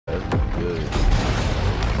good.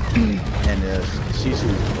 And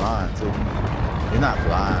Shishu's blind too. He's not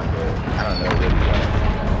blind, but I don't know what he got.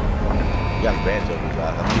 He got a badge over his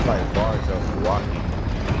eyes. I mean, he like bars of walking.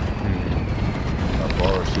 A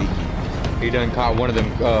bar of Shiki. He done caught one of them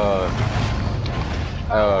clones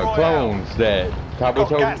that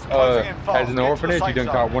Kabuto has in the orphanage. He done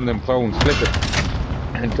caught one of them clones flipping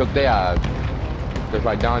and took their eyes. Just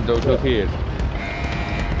like Donzo took his.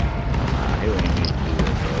 He wouldn't even need to do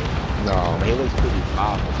that, bro. No. He looks pretty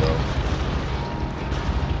powerful, bro.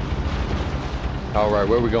 Alright,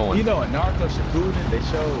 where we going? You know, in Naruto Shippuden, they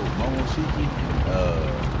showed Momoshiki,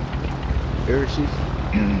 Irishiki.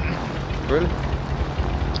 Really?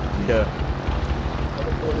 Yeah.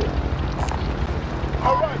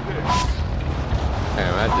 Alright then.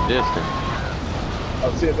 Damn, that's a distance.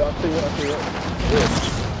 I'll see it. Yeah.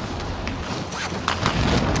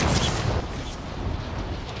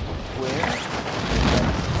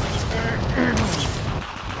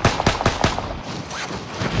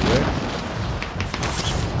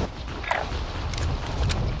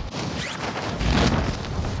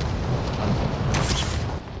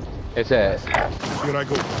 It's at. Here I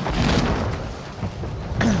go.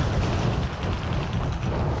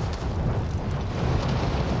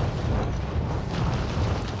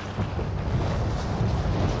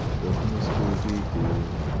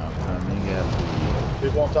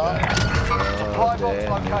 People on time? Supply box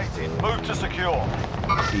located. Move to secure.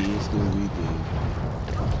 See Scooby-Doo.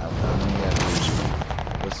 I'm coming after you.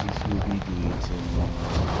 What's he Scooby-Doo to me?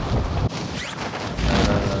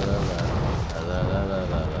 La la la la la la la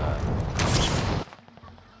la la.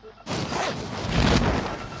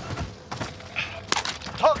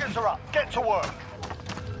 Targets are up. Get to work.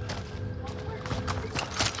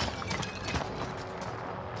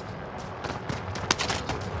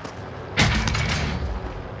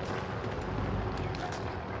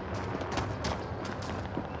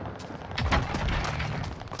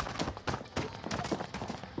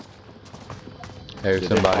 There's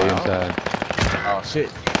somebody inside. Oh shit.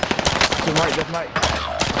 Deathmight.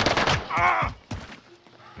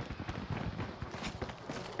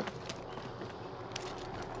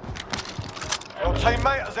 Your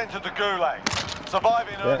teammate has entered the gulag.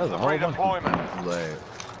 Surviving earns them redeployment.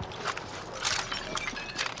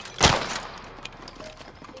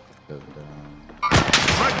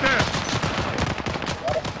 Right there.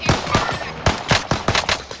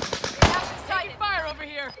 Fire over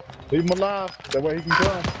here. Leave him alive. That way he can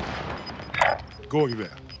come. Going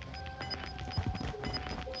there.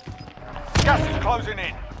 Gas is closing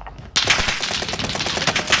in.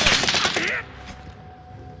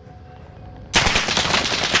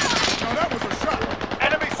 Now that was a shot.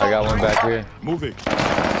 Enemy I got one back here. Moving.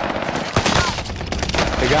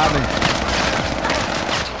 They got me.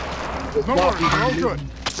 No worries. We're all good.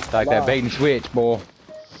 Like that bait and switch, boy.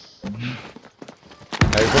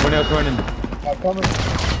 There's someone else running. I'm coming.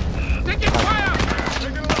 Taking fire.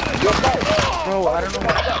 Bro, I don't know.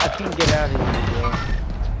 I can't get out of here, bro.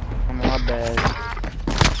 I'm my bad.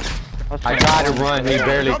 I tried to run, he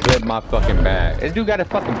barely clipped my fucking back. This dude got a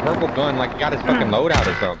fucking purple gun, like he got his fucking loadout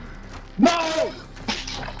or something. No!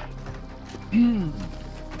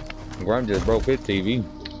 Grum just broke his TV.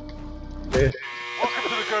 Welcome to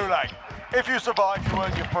the gulag. If you survive, you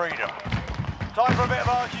earn your freedom. Time for a bit of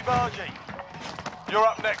argy-bargy. You're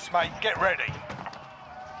up next, mate. Get ready.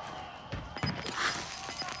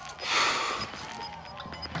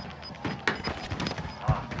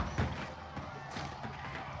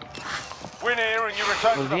 Win here and you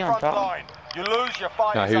return to the front line. You lose, you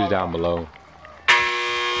fight. No, he was down below.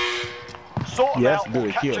 Sort them out or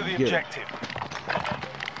it. capture the objective.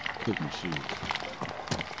 Kick my shoes.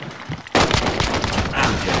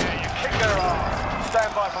 Yeah, you kick their ass.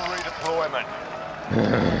 Stand by for redeployment.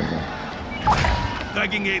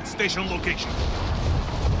 Tagging aid station location.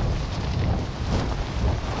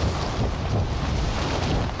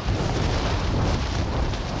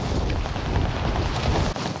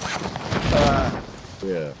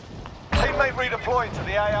 Yeah. Teammate redeploying to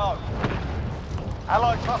the AO.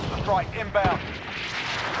 Allied cluster strike inbound.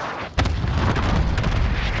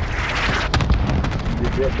 You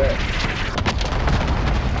get back.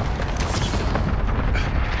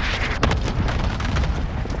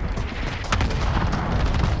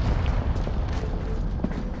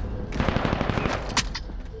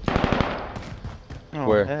 Oh,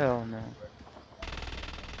 Where? hell no.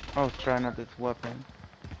 I was trying out this weapon.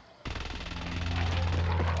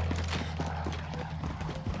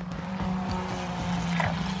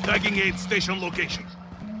 Tagging aid station location.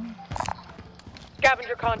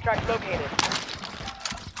 Scavenger contract located.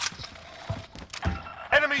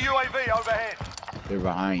 Enemy UAV overhead. They're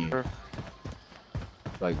behind you.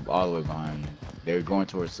 Like all the way behind you. They're going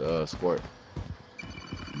towards Scorp.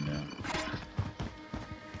 Yeah.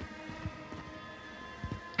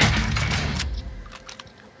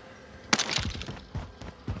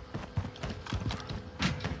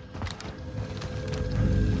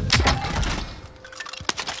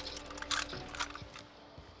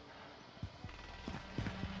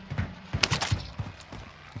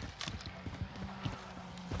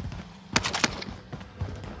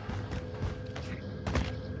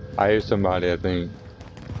 I hear somebody, I think.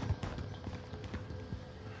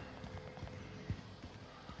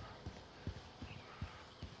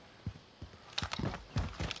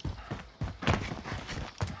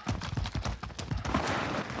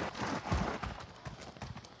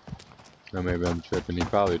 Or maybe I'm tripping. He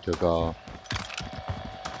probably took off.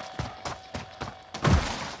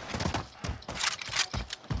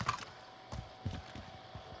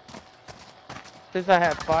 Since I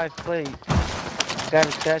have 5 plates, got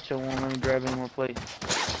a statue one. Let me grab any more plates.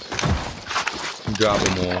 Drop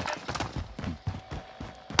them all.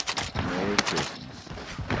 Merry Christmas.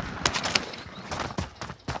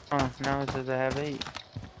 Now it says I have 8.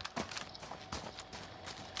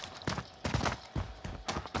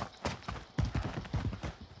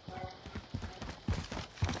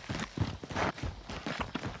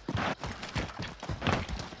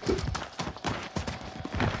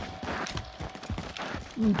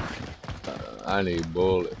 I need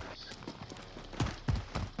bullets.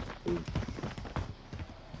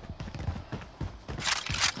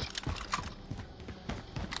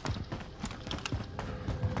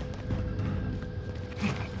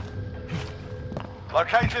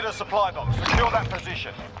 Located a supply box. Secure that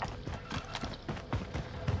position.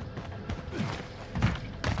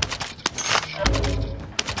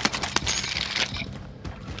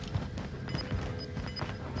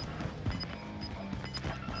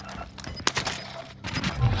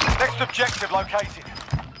 Next objective located.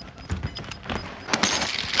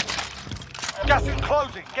 Gas is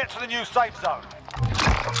closing. Get to the new safe zone.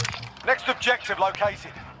 Next objective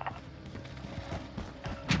located.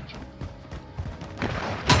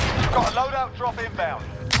 Got a loadout drop inbound.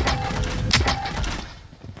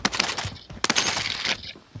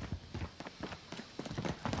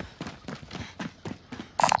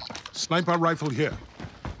 Sniper rifle here.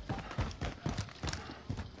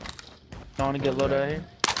 You want to get loaded out here?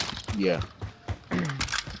 Yeah.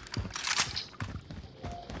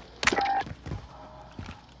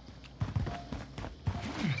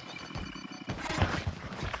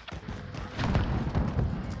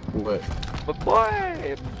 What? But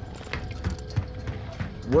boy,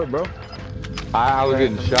 What, bro? I was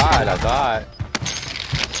getting shot, I thought.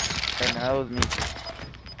 and that was me.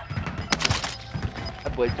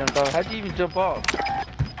 That boy jumped off. How'd you even jump off?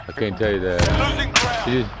 I can't tell you that. Losing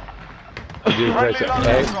ground. You just Friendly press loadout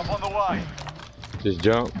X. drop on the way. Just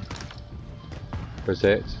jump. Press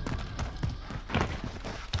X.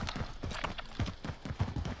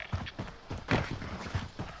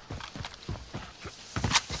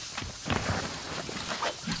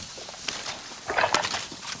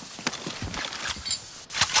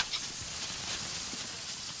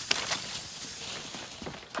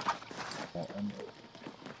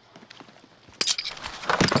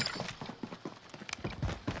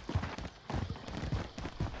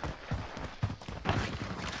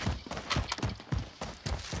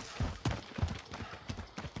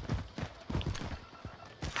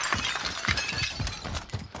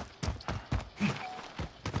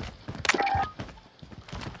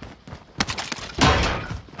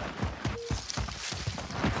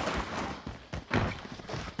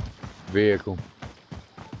 Vehicle.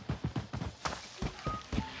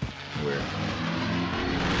 Where?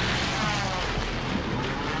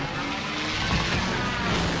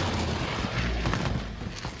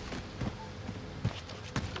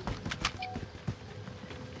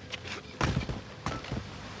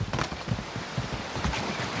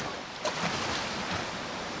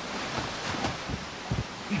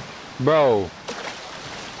 Bro.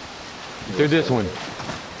 Do this one.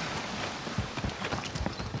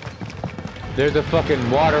 There's a fucking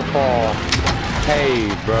waterfall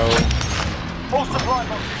cave, bro. All supply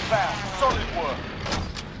boxes found. Solid work.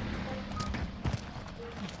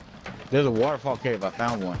 There's a waterfall cave. I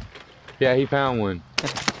found one. Yeah, he found one.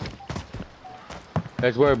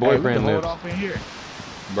 That's where Hey, we boyfriend can hold lives. off in here.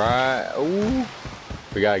 Right. Ooh.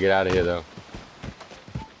 We gotta get out of here though.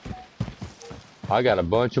 I got a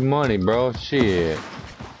bunch of money, bro. Shit.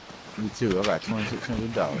 Me too. I got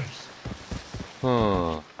 $2,600.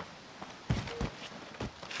 Huh.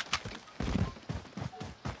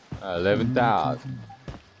 11,000.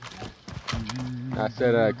 I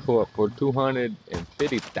said I caught for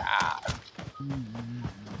 250,000.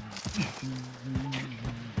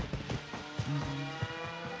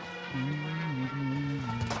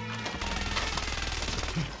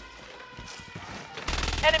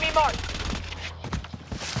 Enemy marked.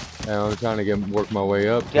 I'm trying to work my way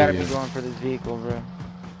up. Gotta be going for this vehicle, bro.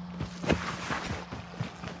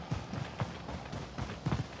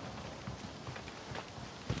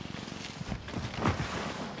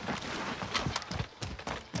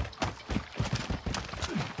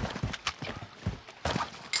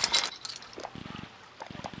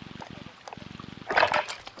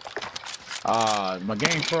 My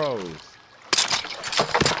game froze.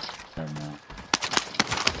 Never mind.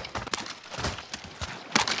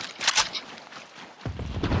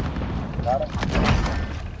 Got him.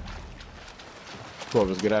 Cool,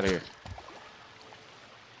 let's get out of here.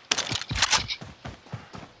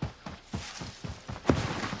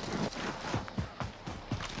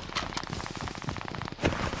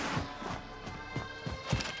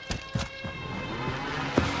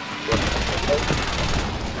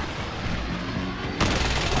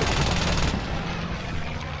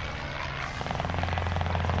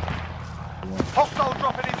 Hostile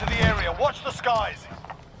dropping into the area. Watch the skies.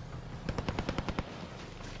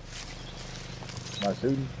 Am I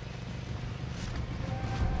shooting?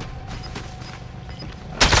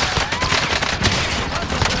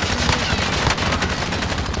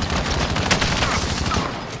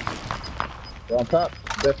 They're on top.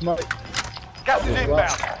 Deathmight. Gas is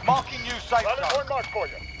inbound. Marking you safe zone. mark for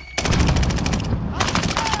you.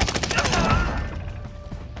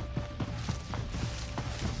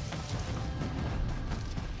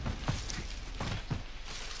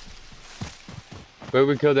 Where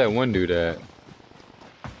we killed that one dude at?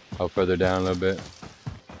 Oh, further down a little bit.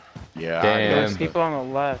 Yeah. Damn. There's people on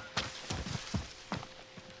the left.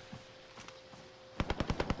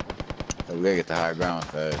 We gotta get the high ground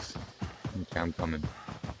fast. Okay, I'm coming.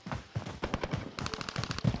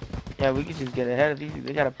 Yeah, we can just get ahead of these.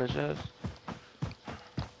 They gotta push us.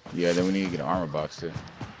 Yeah, then we need to get an armor box too.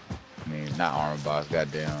 I mean, not armor box,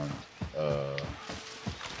 goddamn,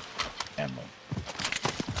 ammo.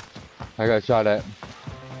 I got shot at.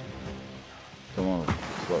 Come on,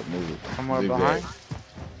 fuck, move it. Somewhere Zigzag. behind.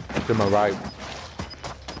 To my right.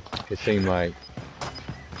 It seemed like.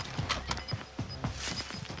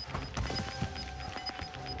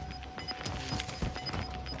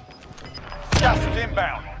 Gas is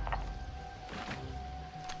inbound.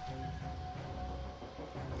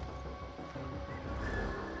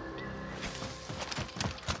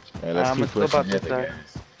 Yeah, let's keep let's go pushing about ahead, this I side.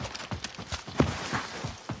 guess.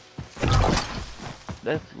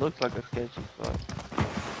 That looks like a sketchy spot.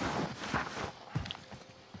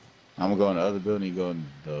 I'm gonna go in the other building, you go in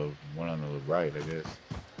the one on the right, I guess.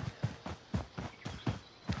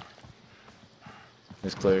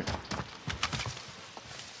 It's clear.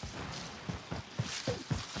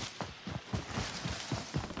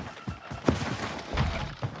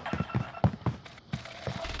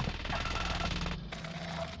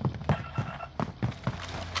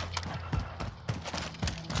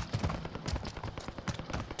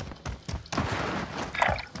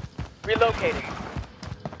 Relocating.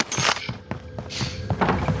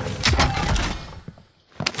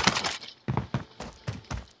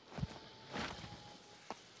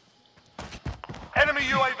 Enemy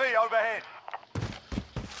UAV overhead.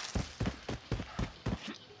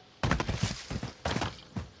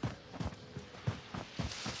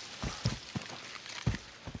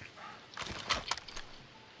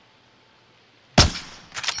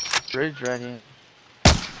 Bridge right here.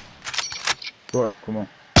 Sure, come on.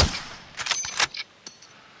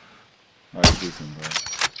 Alright, decent, bro.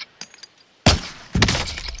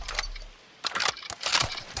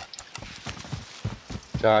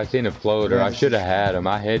 So I seen a floater. I should have had him.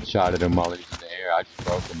 I headshotted him while he was in the air. I just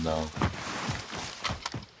broke him though.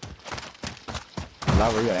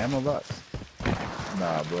 Lava, you got ammo box?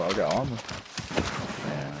 Nah, bro, I got armor.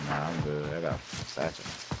 Man, nah, I'm good. I got satchel.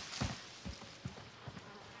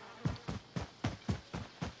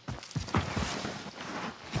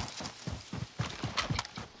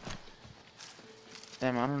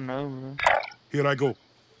 Damn, I don't know, bro. Here I go.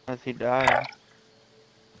 Unless he died.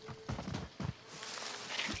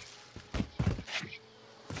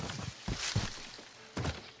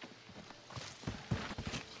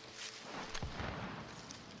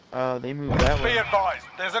 Oh, they moved that Be way. advised,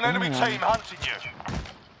 there's an enemy Damn. team hunting you.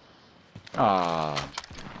 Ah,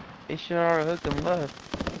 They should have hooked and left.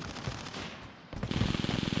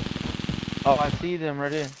 Oh, I see them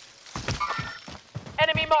right here.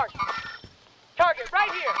 Enemy marked. Target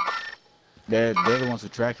right here. they're the ones who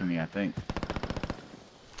tracking me, I think.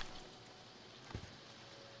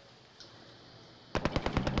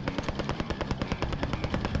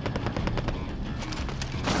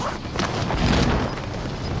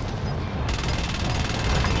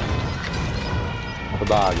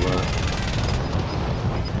 bog, man.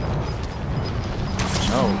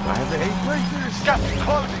 No, I have the 8 breakers. Gas is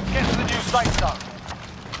closing. Get to the new safe zone.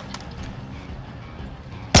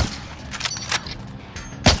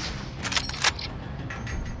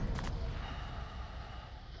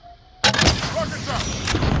 Rockets up!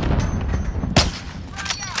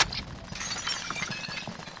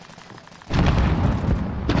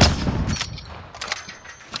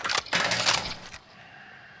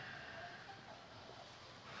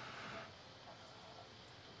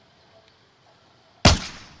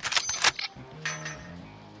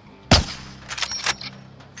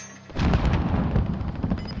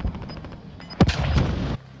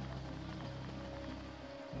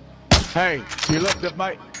 Hey, you left that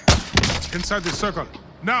mic. Inside the circle.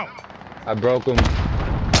 Now! I broke him.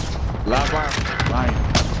 Live wire.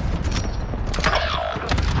 Lying.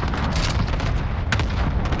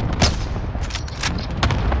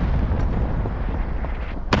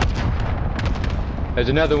 There's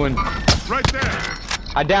another one. Right there!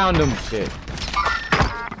 I downed him. Shit.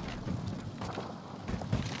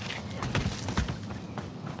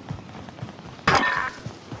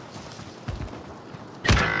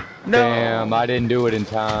 No. Damn, I didn't do it in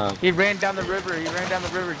time. He ran down the river. He ran down the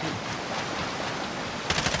river.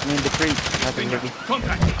 I mean the creek. Nothing, Ricky.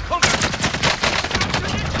 Contact! Contact!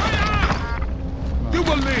 You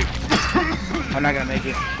will live! I'm not gonna make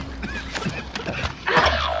it.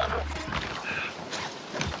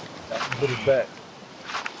 Put his back.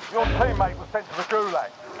 Your teammate was sent to the gulag.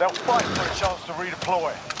 They'll fight for a chance to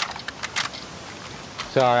redeploy.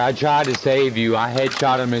 Sorry, I tried to save you. I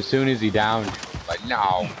headshot him as soon as he downed you. Like,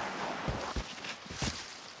 no.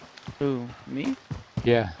 Who? Me?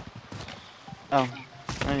 Yeah. Oh,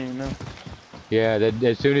 I didn't even know. Yeah,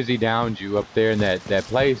 as soon as he downed you up there in that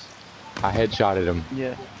place, I headshotted him.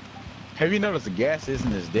 Yeah. Have you noticed the gas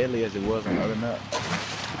isn't as deadly as it was on the other map?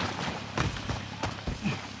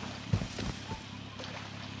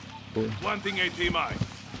 Planting a deatmight.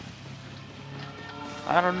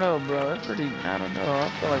 I don't know, bro. That's pretty. I don't know. I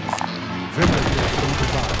feel like.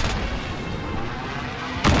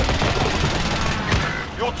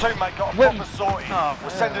 Your teammate got a Wait. proper sortie. Oh, We're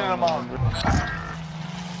sending them on.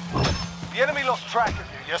 The enemy lost track of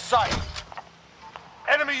you. You're safe.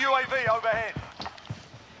 Enemy UAV overhead.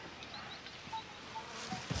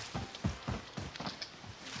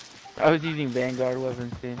 I was using Vanguard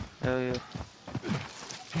weapons, dude. Hell yeah.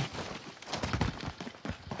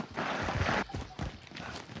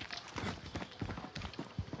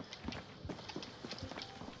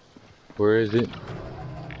 Where is it?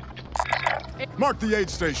 Mark the aid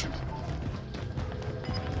station.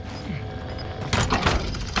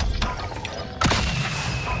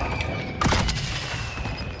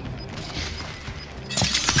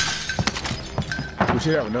 We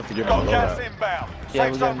should have enough to get Got on the gas loadout. inbound. Yeah,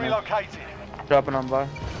 Safe we zone got enough. relocated. Dropping on by.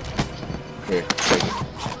 Here, take it.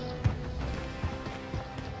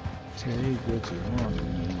 Take what you want,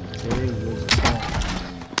 man. Take what you want, man.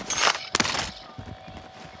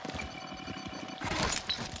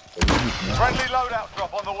 Friendly loadout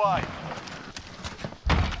drop on the way.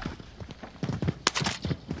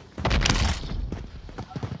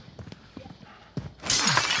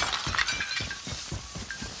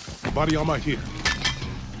 Body armor here.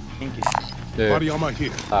 Thank you. There. Body armor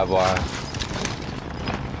here. Live wire.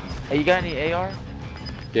 Hey, you got any AR?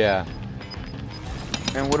 Yeah.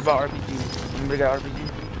 And what about RPG? Anybody got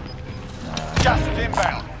RPG? Just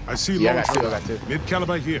inbound. I see Yeah, I long got two, I shot. got two. Mid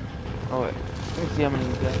caliber here. Oh wait. Let's see how many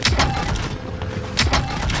you got.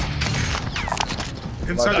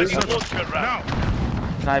 Inside the Taking a look, circle. good round.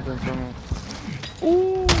 Now. Sniping someone.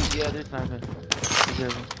 Ooh, yeah, they're sniping. Be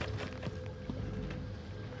careful.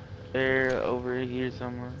 They're over here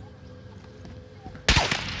somewhere.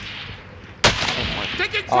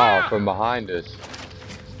 Taking Oh, fire! from behind us.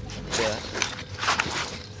 Yeah.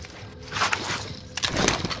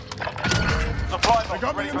 Supply They box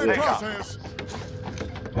got me ready in for their pickup. crosshairs.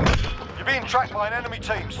 You're being tracked by an enemy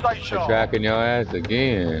team. Stay They're sharp. tracking your ass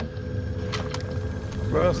again.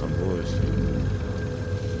 Bro, that's some bullshit.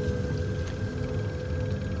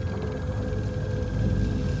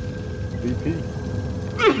 VP.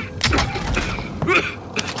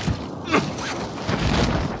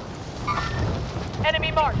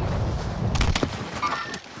 Enemy marked.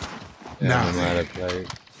 Yeah, Now I'm out of place.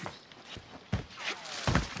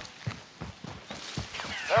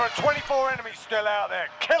 There are 24 enemies still out there.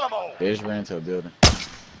 Kill them all. They just ran into a building.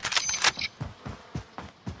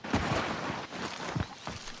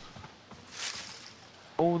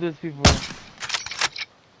 Oh, there's people.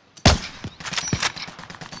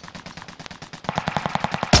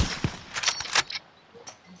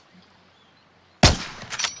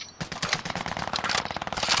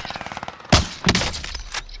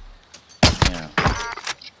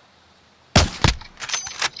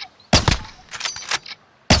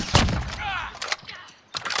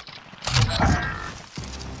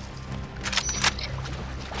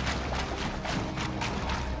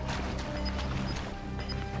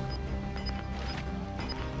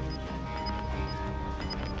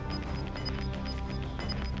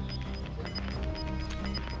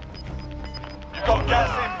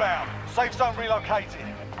 Safe zone relocated.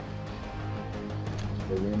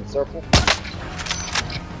 Are we in the circle?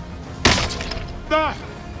 Ah!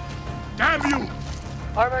 Damn you!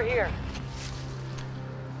 Armor here.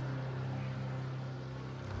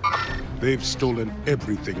 They've stolen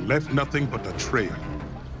everything, left nothing but a trail.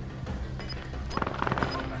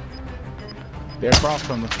 They're across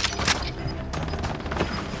from us.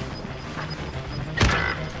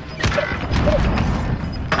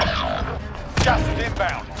 Gas is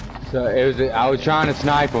inbound. So I was trying to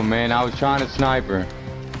snipe him, man. I was trying to snipe her.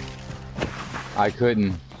 I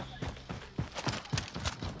couldn't.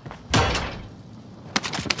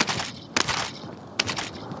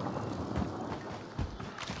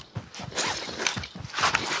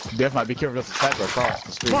 Def might be careful. There's a sniper across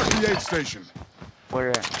the street. Mark the aid station.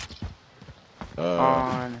 Where at? Uh,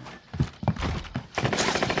 On.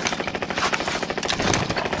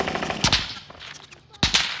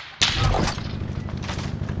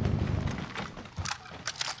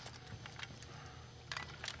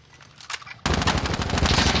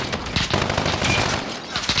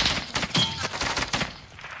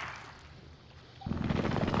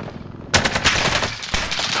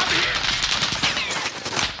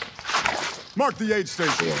 Mark the aid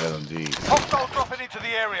station. yeah, LMG. Hostile dropping into the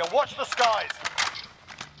area. Watch the skies.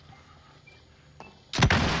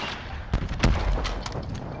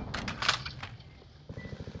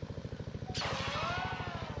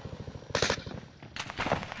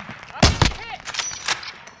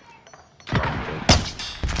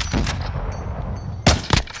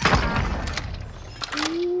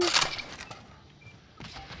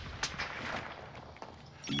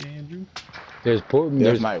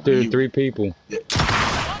 There's three people. Def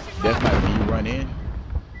might when you run in.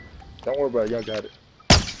 Don't worry about it. Y'all got it.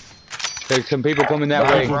 There's some people coming that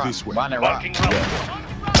I'll way. go this way. Behind that rock. Marking Yeah.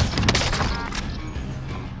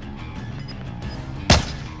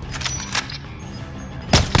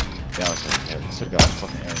 Yeah, I was took out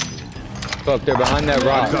fucking LMG. Fuck, they're behind that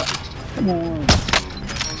rock.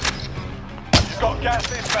 You've got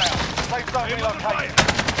gas inbound. Safe zone relocated.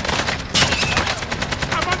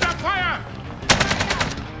 I'm under fire!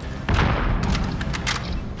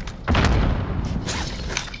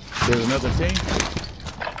 There's another team.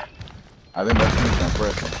 I think that team's gonna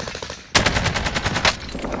press him.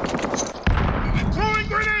 Throwing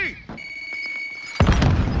grenade!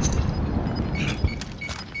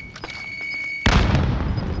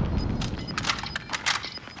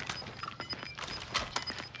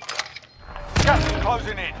 Gas is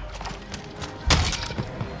closing in.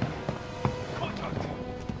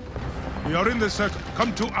 We are in the circle.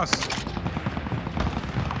 Come to us.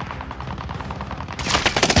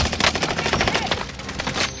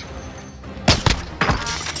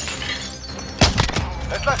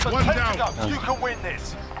 There's less than One 10 down. to go. You can win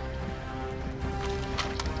this.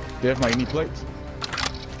 Def might need plates.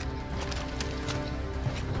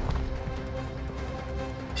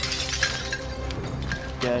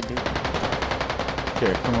 Yeah, I do.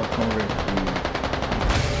 Here, come over here.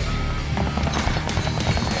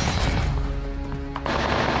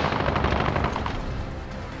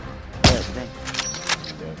 Yeah,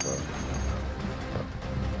 thanks. Def,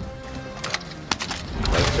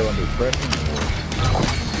 still under pressing.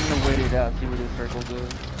 I'm gonna wait it out, see where this circle goes.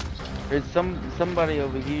 There's somebody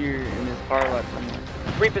over here in this car lot somewhere.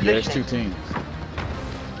 Yeah, there's two Reposition. teams.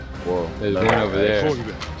 Whoa. There's one over there. Hold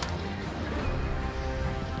it.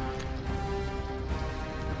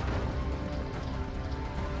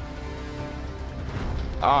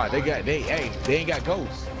 Ah, they ain't got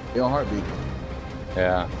ghosts. They on heartbeat.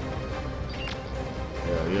 Yeah.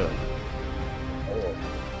 Hell yeah.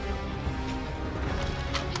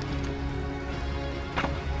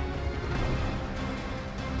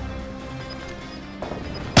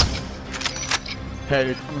 Hey,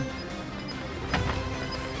 they're coming.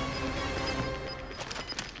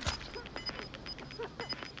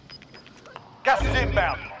 Gas is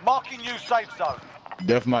inbound. Marking new safe zone.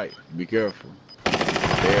 Def might be careful.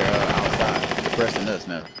 They're outside. They're pressing us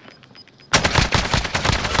now.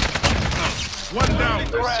 One down.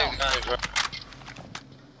 Ground.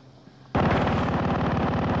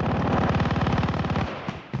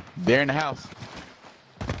 They're in the house.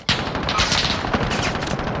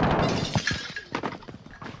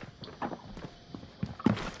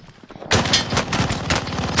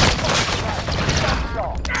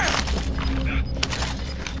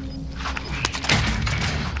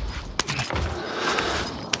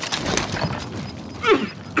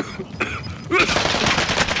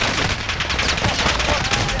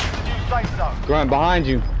 Safe zone. Grunt, behind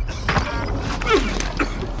you.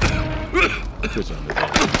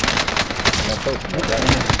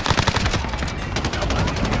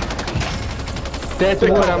 That's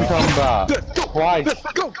what I'm talking about. Twice.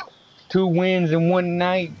 2 wins in 1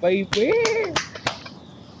 night, baby.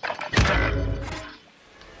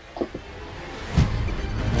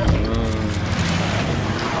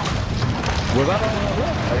 Was I on the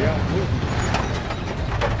left?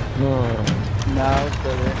 No, it's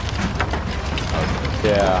still there.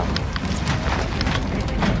 Yeah.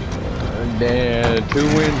 Damn, 2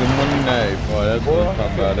 wins in 1 night. Boy, that's what I'm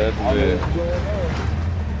talking about. That's it.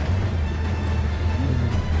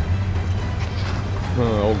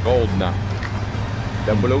 Oh, gold now.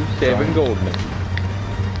 007 gold now.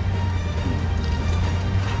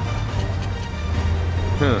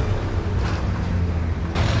 Huh.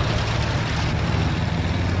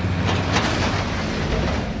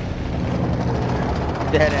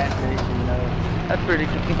 That animation, that's pretty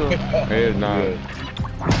cool. It is nice.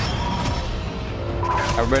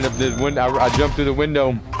 I ran up this window. I jumped through the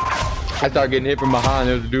window. I started getting hit from behind.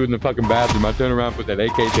 There was a dude in the fucking bathroom. I turned around, put that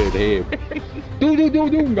AK to his head.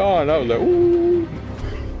 Gone. I was like, ooh.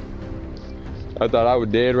 I thought I was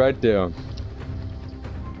dead right there.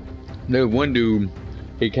 There was one dude.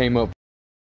 He came up.